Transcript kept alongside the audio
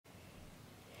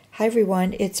Hi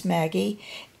everyone, it's Maggie,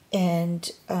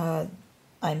 and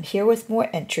I'm here with more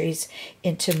entries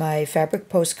into my fabric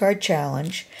postcard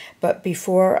challenge. But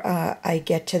before I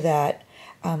get to that,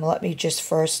 let me just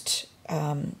first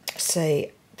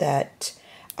say that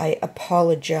I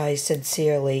apologize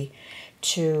sincerely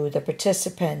to the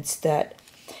participants that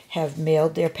have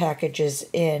mailed their packages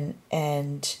in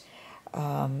and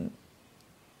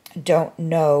don't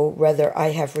know whether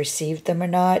I have received them or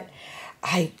not.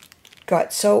 I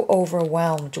got so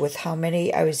overwhelmed with how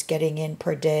many I was getting in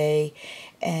per day,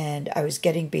 and I was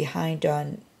getting behind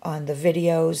on the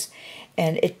videos,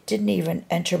 and it didn't even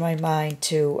enter my mind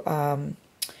to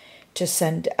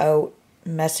send out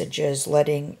messages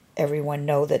letting everyone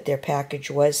know that their package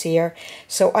was here.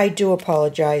 So I do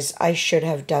apologize. I should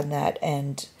have done that,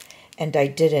 and I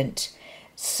didn't.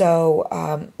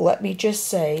 So let me just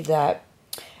say that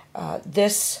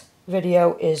this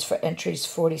video is for entries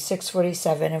 46,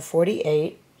 47, and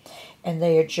 48, and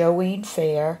they are Joeen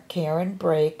Fair, Karen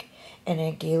Brake, and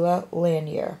Angela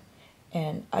Lanier.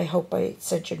 And I hope I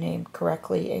said your name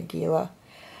correctly, Angela.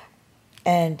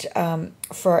 And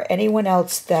for anyone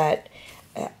else that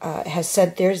has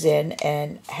sent theirs in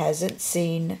and hasn't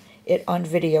seen it on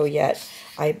video yet,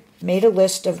 I made a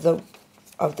list of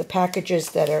the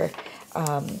packages that are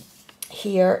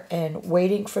here and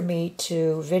waiting for me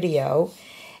to video.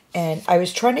 And I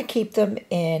was trying to keep them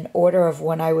in order of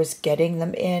when I was getting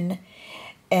them in.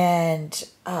 And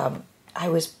I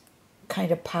was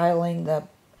kind of piling the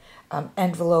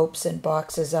envelopes and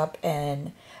boxes up.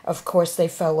 And, of course, they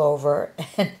fell over.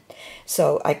 And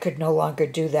so I could no longer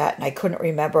do that. And I couldn't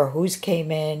remember whose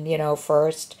came in,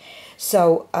 first.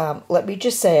 So let me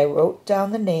just say I wrote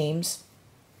down the names.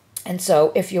 And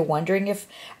so if you're wondering if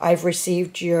I've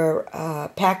received your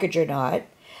package or not,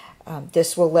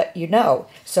 this will let you know.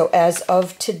 So as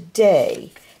of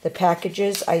today, the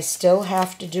packages I still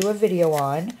have to do a video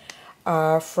on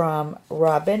are from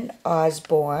Robin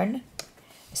Osborne,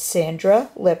 Sandra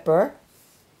Lipper,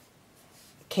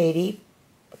 and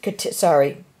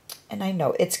I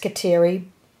know it's Kateri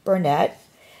Burnett,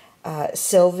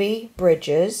 Sylvie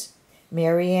Bridges,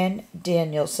 Marianne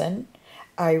Danielson,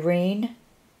 Irene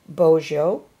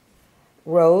Bojo,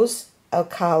 Rose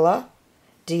Alcala,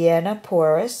 Deanna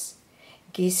Porras,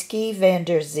 Giski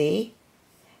Vanderzee,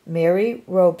 Mary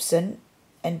Robeson,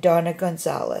 and Donna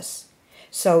Gonzalez.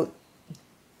 So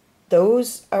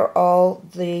those are all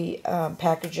the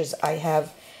packages I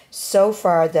have so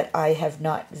far that I have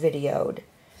not videoed.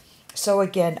 So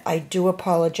again, I do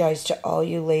apologize to all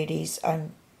you ladies.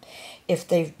 If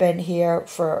they've been here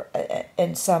for,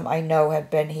 and some I know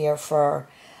have been here for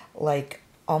like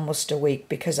almost a week,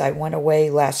 because I went away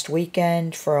last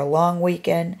weekend for a long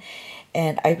weekend,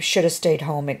 and I should have stayed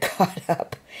home and caught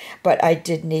up. But I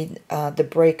did need the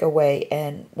breakaway,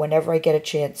 and whenever I get a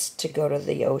chance to go to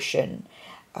the ocean,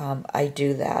 I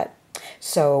do that.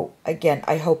 So again,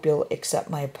 I hope you'll accept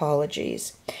my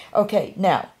apologies. Okay,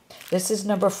 now, this is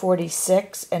number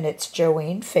 46, and it's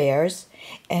Joeen Fair's,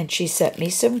 and she sent me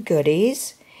some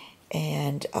goodies,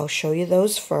 and I'll show you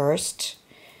those first.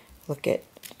 Look at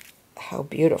how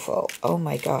beautiful. Oh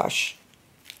my gosh.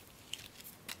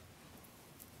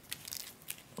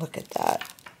 Look at that.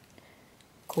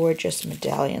 Gorgeous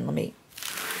medallion. Let me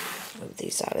move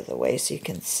these out of the way so you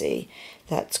can see.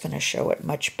 That's going to show it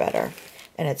much better.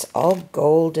 And it's all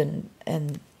gold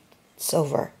and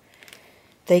silver.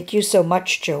 Thank you so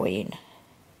much, Joeen.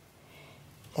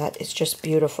 That is just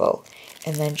beautiful.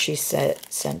 And then she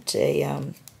sent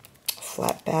a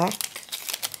flat back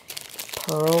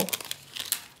pearl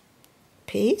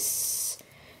piece.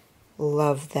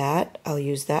 Love that. I'll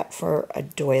use that for a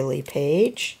doily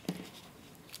page.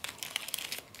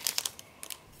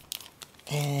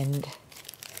 And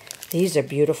these are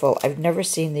beautiful. I've never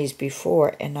seen these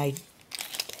before, and I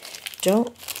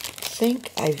don't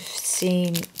think I've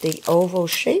seen the oval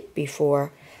shape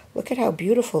before. Look at how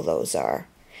beautiful those are.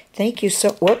 Thank you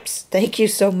thank you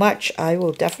so much. I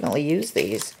will definitely use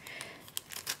these.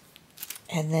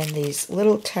 And then these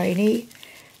little tiny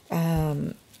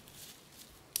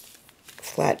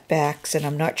flat backs, and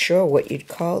I'm not sure what you'd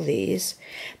call these,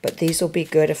 but these will be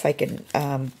good if I can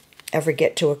ever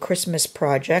get to a Christmas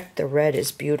project. The red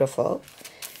is beautiful.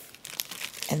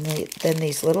 And then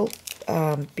these little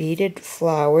beaded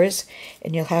flowers,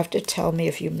 and you'll have to tell me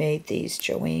if you made these,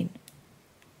 Joeen.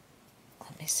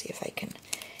 Let me see if I can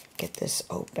get this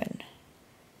open.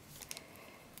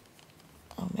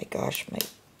 Oh my gosh,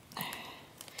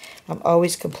 I'm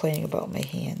always complaining about my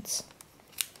hands.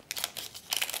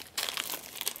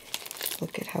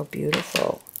 Look at how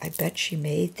beautiful. I bet she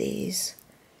made these.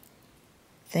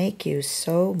 Thank you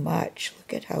so much.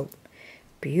 Look at how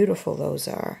beautiful those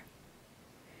are.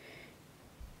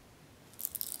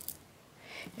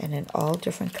 and in all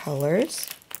different colors.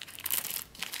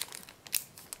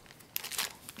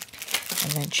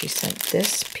 And then she sent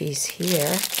this piece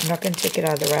here. I'm not going to take it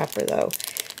out of the wrapper though.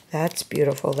 That's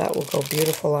beautiful. That will go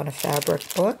beautiful on a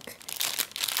fabric book.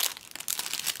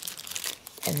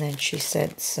 And then she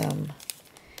sent some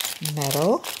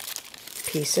metal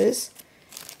pieces,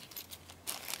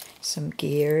 some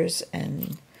gears,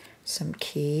 and some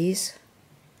keys.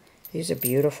 These are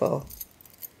beautiful.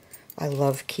 I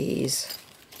love keys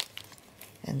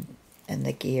and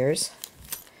the gears.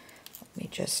 Let me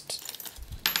just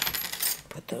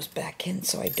put those back in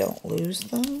so I don't lose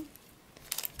them.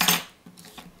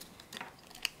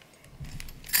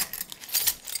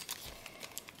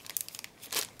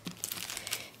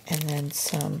 And then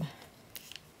some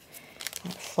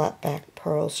flat back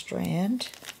pearl strand.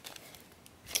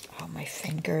 Oh, my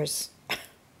fingers.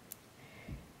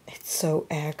 It's so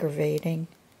aggravating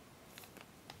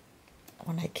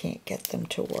when I can't get them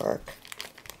to work.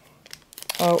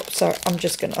 Oh, sorry, I'm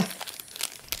just gonna,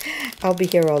 I'll be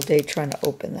here all day trying to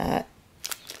open that.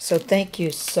 So thank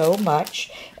you so much.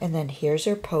 And then here's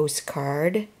her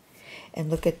postcard.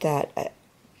 And look at that.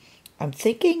 I'm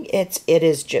thinking it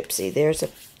is gypsy. There's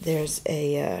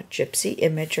a gypsy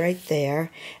image right there.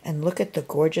 And look at the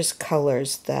gorgeous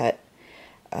colors that,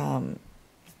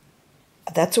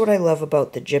 that's what I love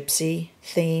about the gypsy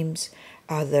themes,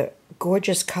 are the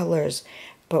gorgeous colors.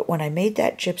 But when I made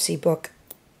that gypsy book,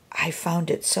 I found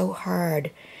it so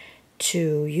hard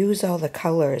to use all the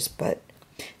colors. But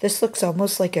this looks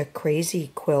almost like a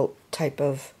crazy quilt type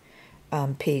of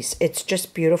piece. It's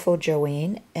just beautiful,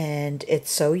 Joanne, and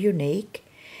it's so unique,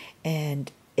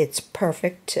 and it's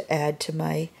perfect to add to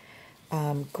my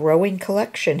growing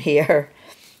collection here.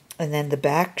 And then the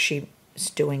back, she's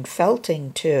doing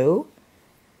felting too.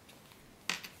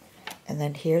 And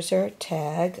then here's her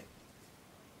tag.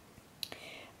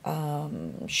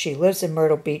 She lives in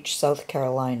Myrtle Beach, South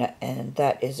Carolina, and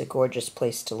that is a gorgeous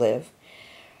place to live.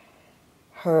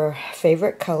 Her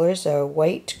favorite colors are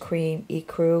white, cream,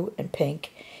 ecru, and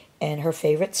pink, and her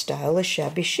favorite style is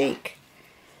shabby chic.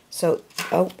 So,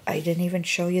 oh, I didn't even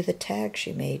show you the tag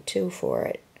she made too for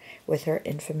it with her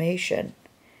information.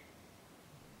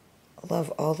 Love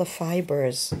all the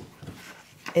fibers.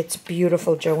 It's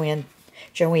beautiful, Joanne.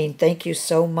 Joanne, thank you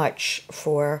so much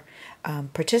for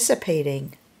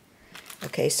participating.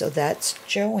 Okay, so that's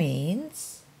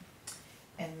Joanne's.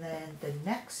 And then the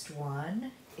next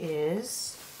one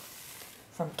is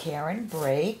from Karen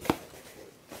Brake.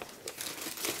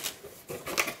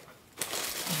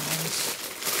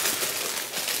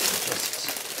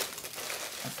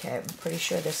 Okay, I'm pretty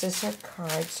sure this is her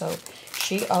card. So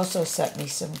she also sent me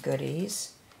some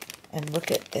goodies. And look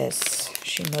at this.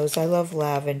 She knows I love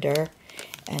lavender.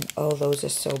 And oh, those are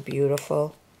so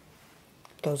beautiful.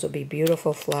 Those will be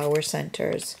beautiful flower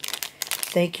centers.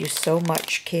 Thank you so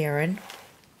much, Karen.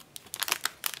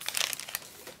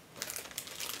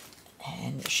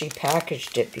 And she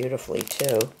packaged it beautifully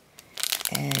too.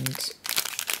 And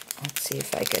let's see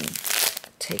if I can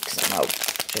take some out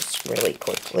just really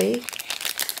quickly.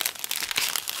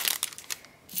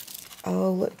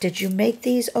 Oh, look, did you make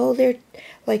these? Oh, they're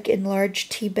like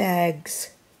enlarged tea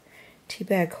bags. Tea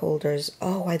bag holders.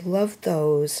 Oh, I love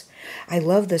those. I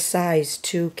love the size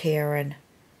too, Karen.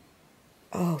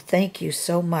 Oh, thank you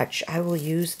so much. I will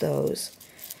use those.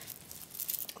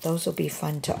 Those will be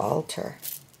fun to alter.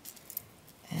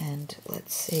 And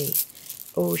let's see.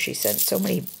 Oh, she sent so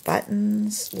many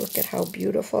buttons. Look at how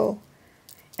beautiful.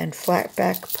 And flat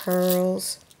back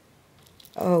pearls.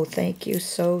 Oh, thank you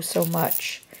so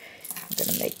much. I'm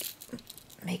going to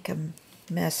make a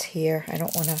mess here. I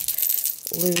don't want to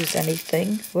lose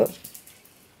anything. Whoop.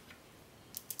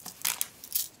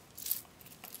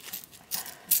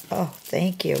 Oh,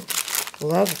 thank you.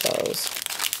 Love those.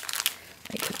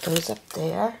 Let me put those up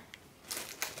there.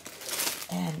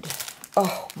 And,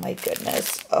 oh, my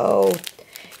goodness. Oh,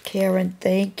 Karen,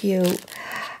 thank you.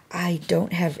 I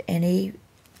don't have any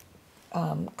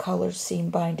color seam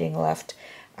binding left.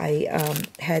 I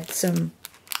had some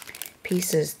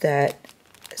pieces that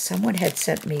someone had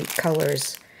sent me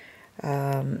colors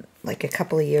like a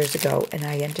couple of years ago, and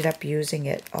I ended up using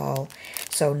it all.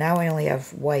 So now I only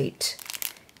have white,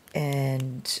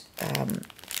 and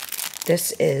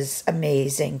this is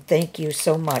amazing. Thank you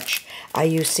so much. I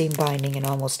use seam binding in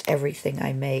almost everything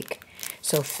I make,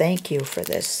 so thank you for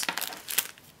this.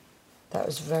 That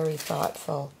was very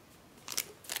thoughtful.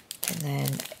 And then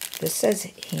this says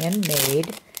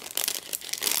handmade.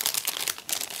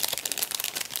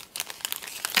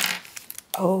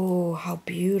 Oh, how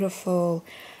beautiful.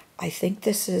 I think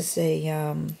this is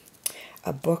a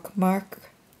bookmark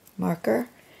marker.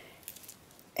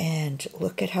 And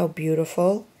look at how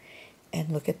beautiful. And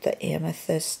look at the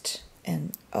amethyst.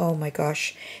 And oh my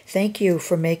gosh, thank you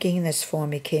for making this for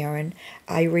me, Karen.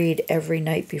 I read every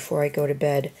night before I go to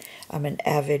bed. I'm an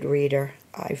avid reader.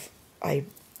 I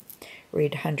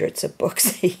read hundreds of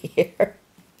books a year.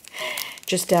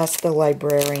 Just ask the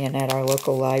librarian at our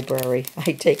local library.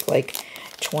 I take like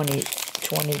 20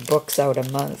 books out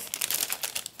a month.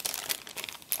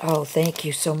 Oh, thank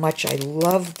you so much. I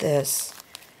love this.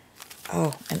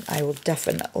 Oh, and I will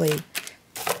definitely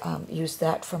use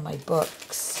that for my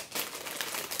books.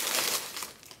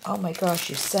 Oh my gosh,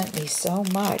 you sent me so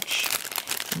much.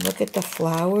 And look at the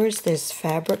flowers. There's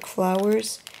fabric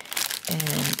flowers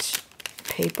and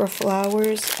paper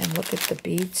flowers. And look at the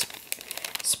beads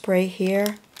spray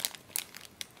here.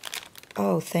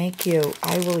 Oh, thank you.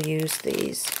 I will use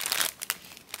these.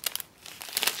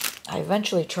 I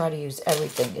eventually try to use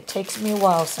everything. It takes me a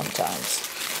while sometimes,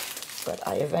 but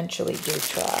I eventually do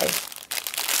try.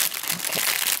 Okay,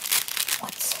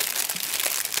 let's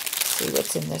see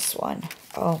what's in this one.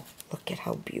 Oh, look at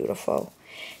how beautiful.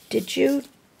 Did you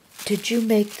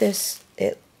make this?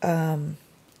 It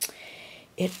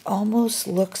almost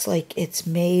looks like it's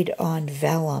made on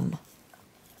vellum.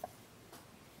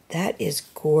 That is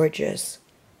gorgeous.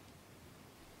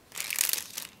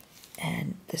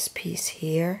 And this piece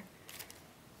here,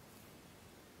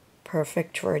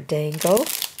 perfect for a dangle.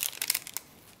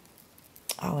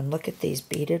 Oh, and look at these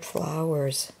beaded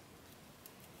flowers.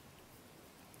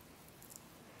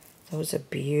 Those are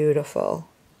beautiful.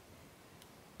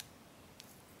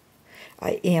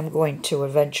 I am going to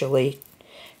eventually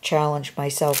challenge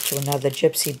myself to another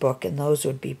gypsy book, and those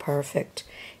would be perfect.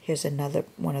 Here's another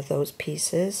one of those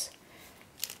pieces.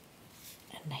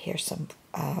 And here's some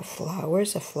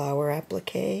flowers, a flower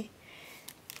applique.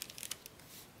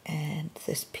 And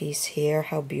this piece here,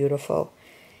 how beautiful.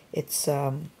 It's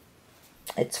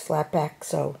flat back,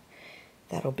 so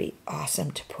that'll be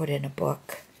awesome to put in a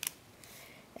book.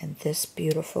 And this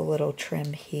beautiful little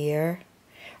trim here.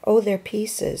 Oh, they're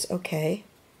pieces. Okay.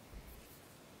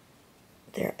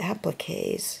 They're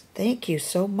appliques. Thank you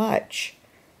so much.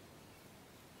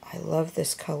 I love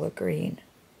this color green.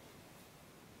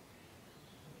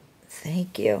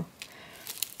 Thank you.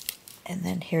 And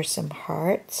then here's some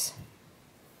hearts.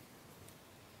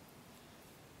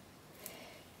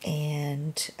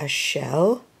 And a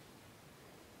shell.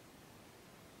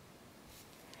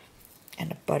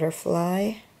 And a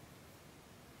butterfly.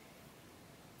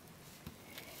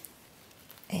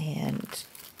 And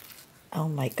oh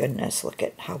my goodness, look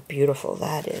at how beautiful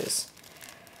that is.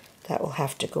 That will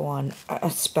have to go on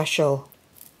a special,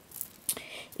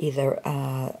 either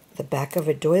the back of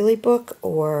a doily book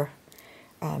or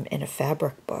in a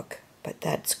fabric book. But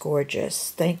that's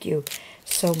gorgeous. Thank you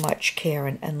so much,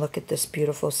 Karen. And look at this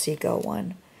beautiful seagull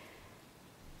one.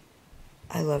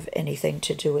 I love anything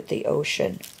to do with the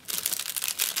ocean.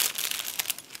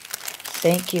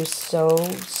 Thank you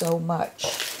so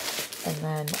much. And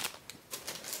then,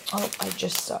 oh, I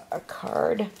just saw a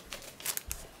card.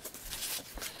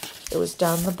 It was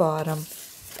down the bottom.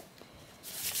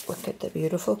 Look at the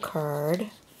beautiful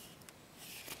card.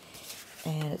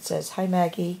 And it says, "Hi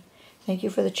Maggie, thank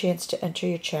you for the chance to enter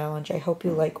your challenge. I hope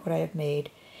you like what I have made.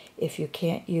 If you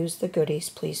can't use the goodies,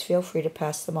 please feel free to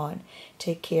pass them on.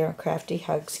 Take care and crafty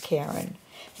hugs, Karen."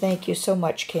 Thank you so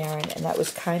much, Karen. And that was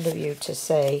kind of you to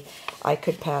say I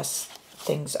could pass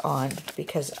things on,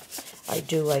 because I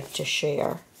do like to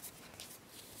share.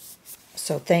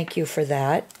 So thank you for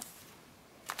that.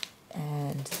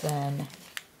 And then,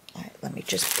 all right, let me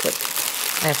just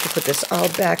I have to put this all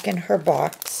back in her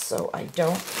box so I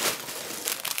don't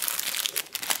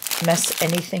mess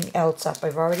anything else up.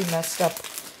 I've already messed up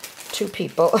 2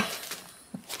 people.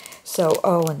 So,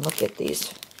 oh, and look at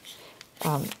these.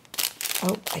 Oh,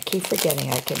 I keep forgetting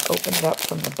I can open it up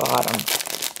from the bottom.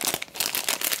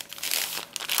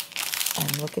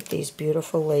 And look at these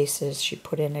beautiful laces. She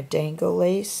put in a dangle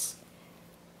lace.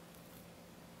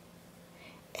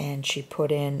 And she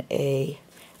put in a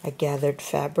gathered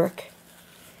fabric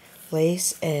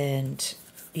lace. And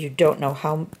you don't know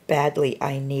how badly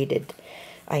I needed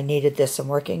this. I'm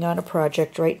working on a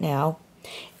project right now.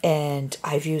 And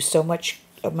I've used so much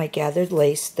of my gathered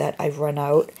lace that I've run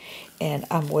out. And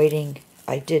I'm waiting.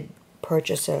 I did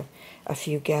purchase a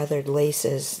few gathered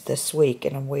laces this week,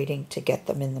 and I'm waiting to get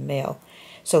them in the mail.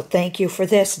 So thank you for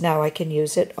this. Now I can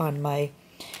use it on my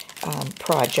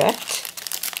project.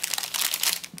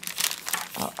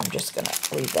 Oh, I'm just going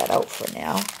to leave that out for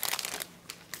now.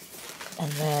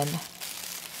 And then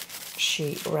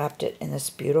she wrapped it in this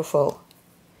beautiful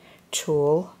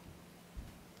tulle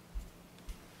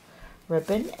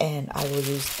ribbon, and I will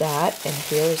use that. And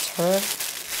here's her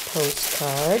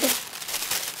postcard.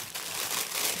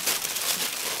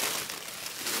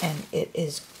 And it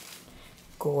is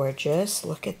gorgeous.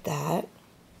 Look at that.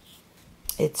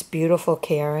 It's beautiful,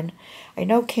 Karen. I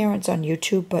know Karen's on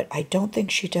YouTube, but I don't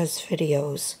think she does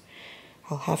videos.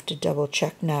 I'll have to double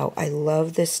check now. I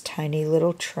love this tiny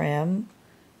little trim.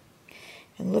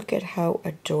 And look at how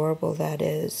adorable that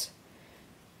is.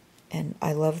 And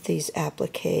I love these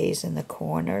appliques in the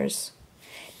corners.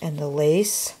 And the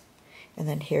lace. And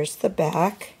then here's the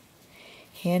back.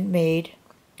 Handmade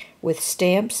with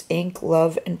stamps, ink,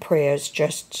 love, and prayers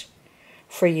just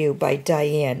for you by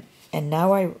Diane. And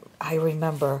now I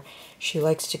remember she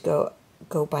likes to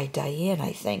go by Diane,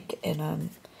 I think. And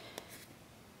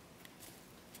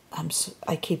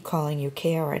I keep calling you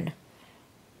Karen.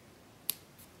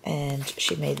 And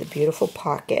she made the beautiful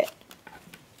pocket.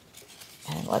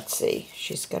 And let's see,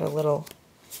 she's got a little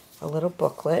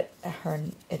booklet.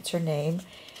 It's her name.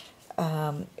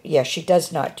 Yeah, she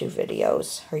does not do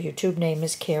videos. Her YouTube name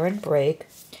is Karen Brake.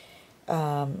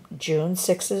 June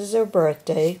 6th is her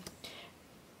birthday.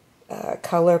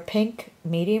 Color pink,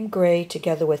 medium gray,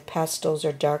 together with pastels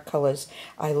or dark colors.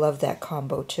 I love that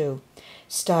combo too.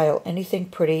 Style, anything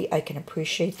pretty. I can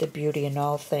appreciate the beauty in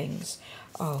all things.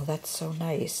 Oh, that's so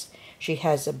nice. She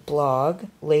has a blog,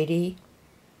 Lady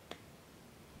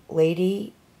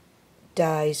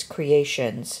Dies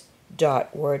Creations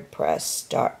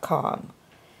 .wordpress.com.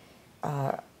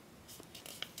 And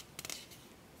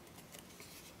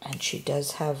she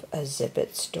does have a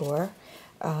Zip-It store.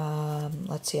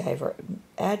 Let's see, I have her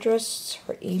address,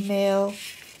 her email.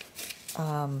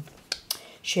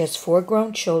 She has 4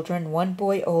 grown children, 1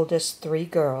 boy oldest, 3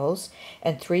 girls,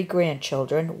 and 3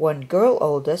 grandchildren, 1 girl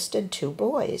oldest, and 2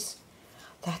 boys.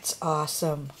 That's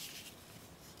awesome.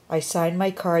 I sign my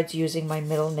cards using my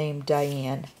middle name,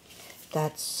 Diane.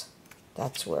 That's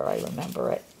where I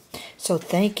remember it. So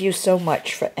thank you so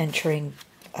much for entering,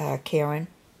 Karen.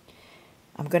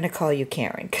 I'm going to call you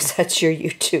Karen because that's your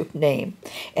YouTube name.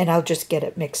 And I'll just get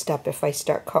it mixed up if I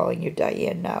start calling you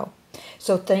Diane now.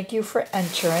 So thank you for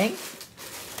entering.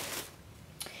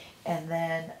 And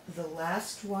then the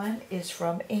last one is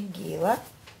from Angela.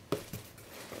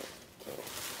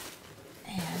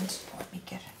 And let me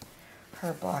get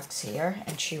her box here.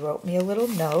 And she wrote me a little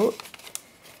note.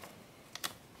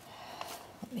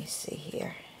 Let me see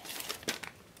here.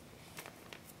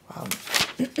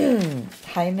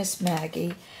 Hi, Miss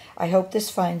Maggie. I hope this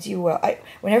finds you well.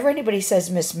 Whenever anybody says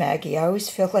Miss Maggie, I always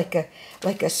feel like a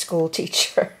school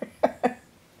teacher.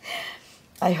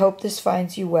 I hope this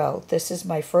finds you well. This is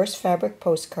my first fabric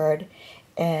postcard,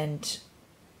 and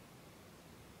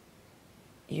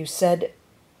you said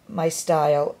my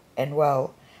style, and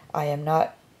well, I am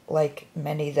not like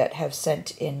many that have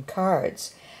sent in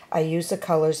cards. I use the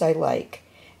colors I like.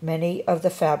 Many of the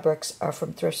fabrics are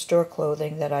from thrift store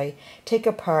clothing that I take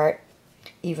apart,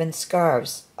 even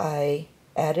scarves. I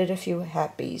added a few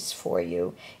happies for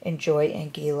you. Enjoy,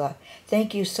 Angela.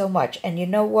 Thank you so much. And you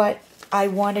know what? I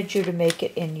wanted you to make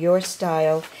it in your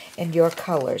style and your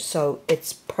colors, so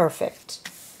it's perfect.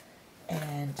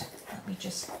 And let me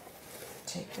just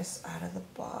take this out of the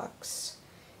box.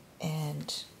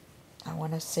 And I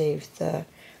want to save the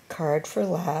card for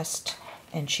last.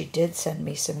 And she did send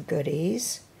me some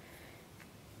goodies.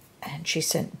 And she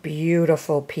sent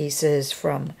beautiful pieces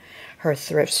from her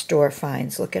thrift store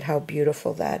finds. Look at how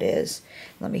beautiful that is.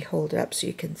 Let me hold it up so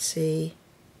you can see.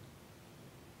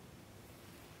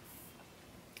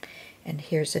 And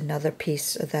here's another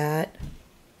piece of that.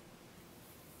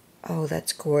 Oh,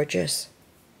 that's gorgeous.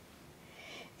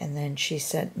 And then she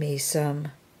sent me some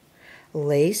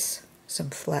lace, some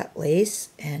flat lace.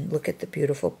 And look at the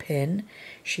beautiful pin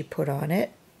she put on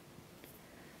it.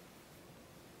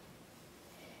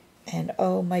 And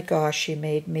oh my gosh, she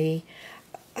made me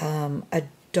a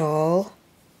doll,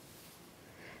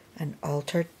 an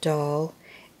altered doll.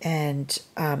 And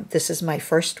this is my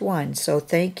first one, so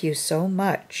thank you so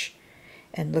much.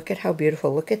 And look at how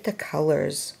beautiful. Look at the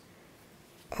colors.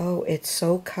 Oh, it's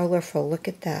so colorful. Look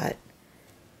at that.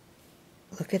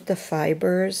 Look at the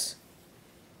fibers.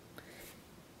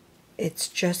 It's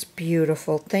just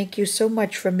beautiful. Thank you so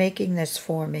much for making this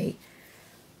for me.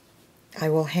 I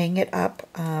will hang it up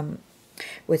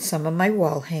with some of my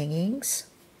wall hangings.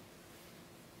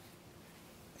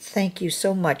 Thank you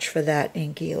so much for that,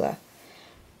 Angela.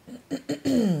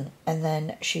 And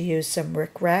then she used some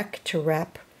rickrack to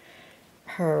wrap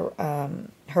her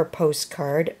her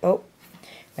postcard. Oh,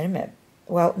 wait a minute.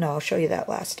 Well, no, I'll show you that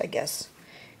last, I guess,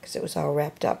 because it was all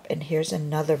wrapped up. And here's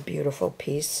another beautiful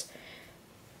piece.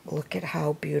 Look at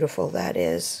how beautiful that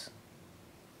is.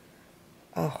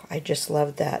 Oh, I just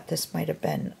love that. This might have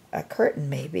been a curtain,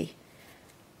 maybe.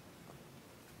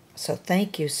 So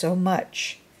thank you so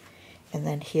much. And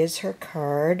then here's her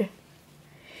card.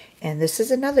 And this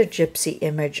is another gypsy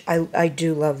image. I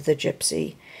do love the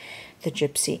gypsy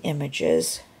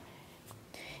images.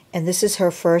 And this is her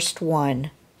first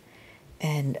one.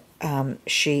 And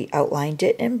she outlined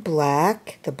it in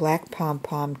black, the black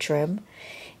pom-pom trim.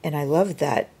 And I love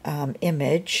that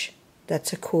image.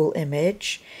 That's a cool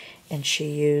image. And she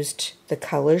used the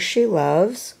colors she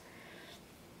loves.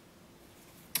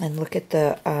 And look at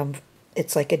the,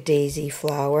 it's like a daisy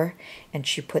flower. And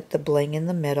she put the bling in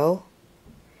the middle.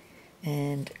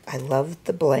 And I love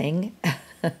the bling.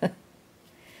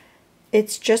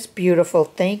 It's just beautiful.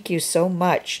 Thank you so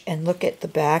much. And look at the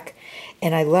back.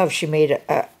 And I love, she made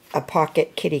a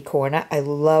pocket kitty corner. I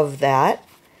love that.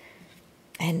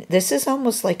 And this is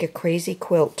almost like a crazy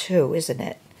quilt too, isn't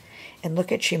it? And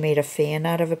look at, she made a fan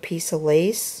out of a piece of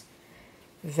lace.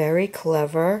 Very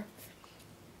clever.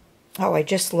 Oh, I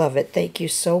just love it. Thank you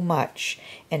so much.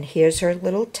 And here's her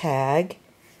little tag.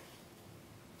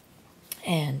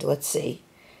 And let's see.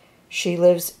 She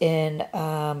lives in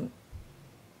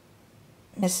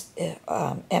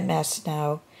MS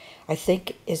now. I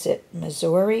think, is it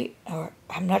Missouri? Or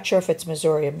I'm not sure if it's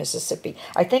Missouri or Mississippi.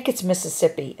 I think it's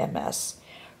Mississippi, MS.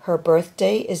 Her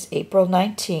birthday is April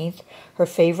 19th. Her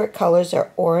favorite colors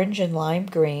are orange and lime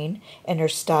green, and her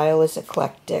style is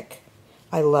eclectic.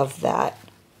 I love that.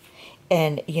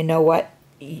 And you know what?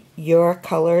 Your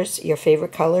colors, your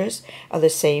favorite colors, are the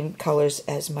same colors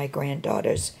as my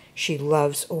granddaughter's. She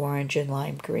loves orange and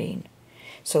lime green.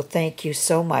 So thank you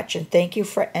so much, and thank you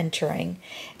for entering.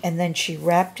 And then she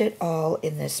wrapped it all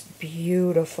in this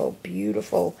beautiful,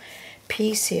 beautiful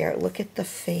piece here. Look at the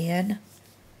fan.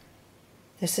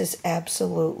 This is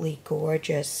absolutely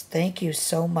gorgeous. Thank you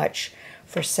so much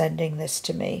for sending this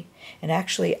to me. And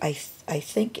actually, I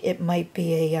think it might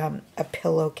be a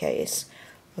pillowcase.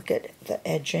 Look at the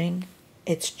edging.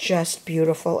 It's just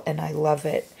beautiful, and I love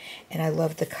it. And I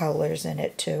love the colors in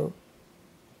it, too.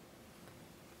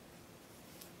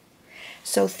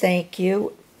 So thank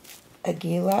you,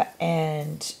 Aguila,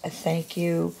 and thank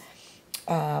you,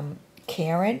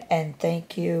 Karen, and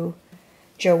thank you,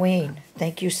 Joanne.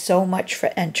 Thank you so much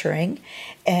for entering.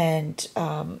 And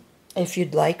if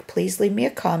you'd like, please leave me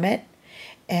a comment,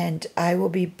 and I will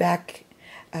be back,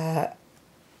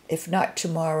 if not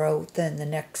tomorrow, then the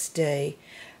next day,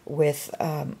 with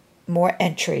more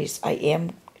entries. I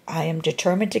am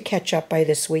determined to catch up by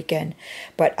this weekend,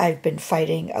 but I've been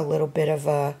fighting a little bit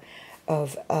of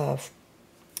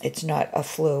it's not a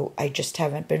flu. I just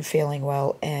haven't been feeling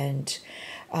well, and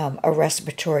a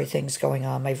respiratory thing's going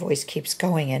on. My voice keeps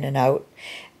going in and out.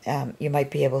 You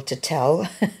might be able to tell.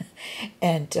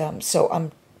 And so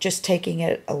I'm just taking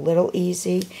it a little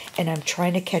easy, and I'm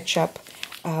trying to catch up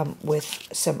with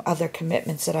some other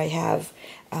commitments that I have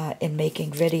in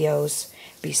making videos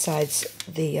besides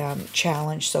the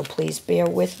challenge. So please bear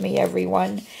with me,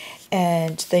 everyone.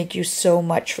 And thank you so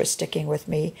much for sticking with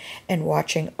me and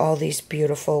watching all these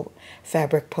beautiful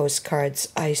fabric postcards.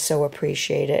 I so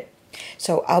appreciate it.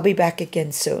 So I'll be back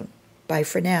again soon. Bye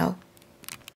for now.